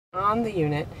On the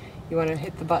unit, you want to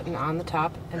hit the button on the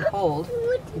top and hold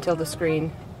until the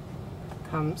screen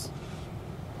comes.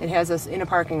 It has us in a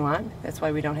parking lot, that's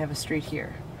why we don't have a street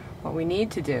here. What we need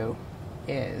to do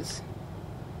is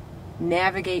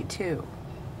navigate to.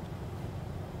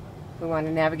 We want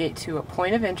to navigate to a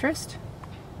point of interest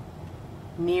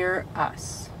near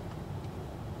us.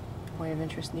 Point of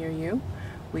interest near you.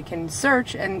 We can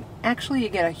search, and actually you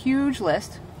get a huge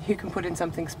list. You can put in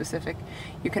something specific.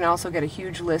 You can also get a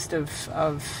huge list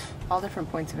of all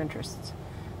different points of interest.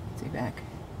 Let's see, back.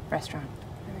 Restaurant.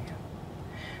 There we go.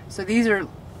 So these are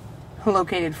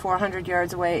located 400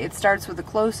 yards away. It starts with the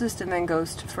closest and then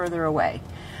goes to further away.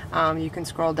 You can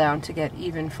scroll down to get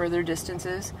even further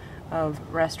distances of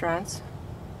restaurants.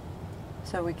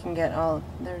 So we can get all,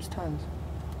 there's tons.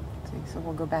 Let's see, so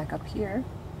we'll go back up here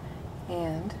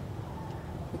and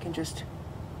we can just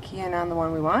key in on the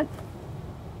one we want.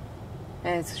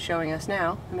 And it's showing us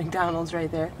now, the McDonald's right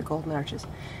there, the Golden Arches.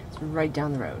 It's right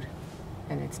down the road.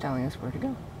 And it's telling us where to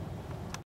go.